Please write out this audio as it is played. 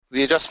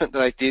the adjustment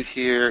that I did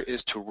here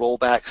is to roll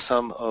back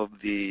some of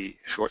the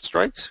short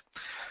strikes.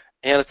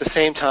 And at the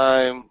same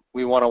time,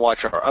 we want to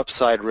watch our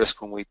upside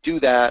risk when we do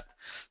that.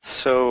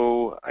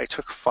 So I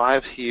took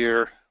 5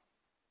 here,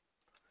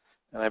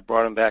 and I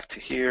brought them back to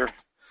here,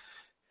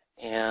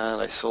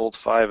 and I sold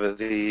 5 of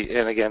the.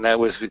 And again, that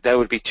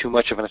would be too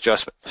much of an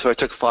adjustment. So I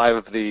took 5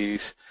 of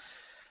these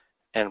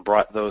and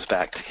brought those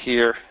back to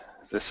here.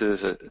 This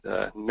is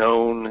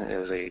known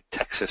as a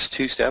Texas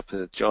two-step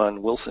that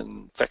John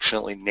Wilson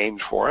affectionately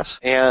named for us.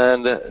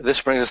 And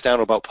this brings us down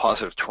to about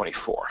positive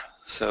 24.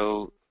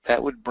 So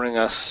that would bring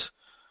us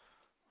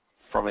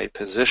from a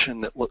position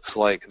that looks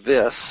like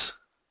this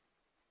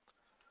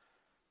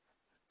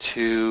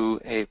to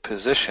a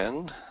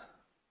position that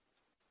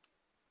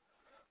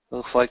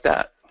looks like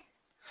that.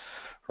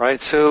 Right,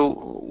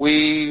 so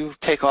we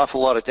take off a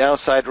lot of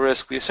downside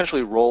risk. We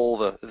essentially roll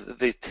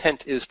the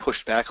tent is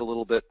pushed back a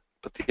little bit,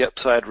 but the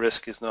upside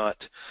risk is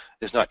not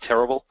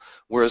terrible.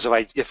 Whereas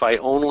if I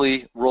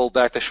only rolled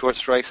back the short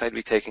strikes, I'd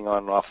be taking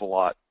on an awful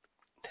lot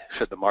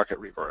should the market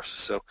reverse.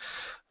 So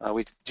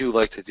we do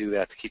like to do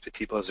that to keep the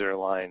T+0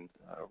 line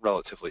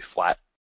relatively flat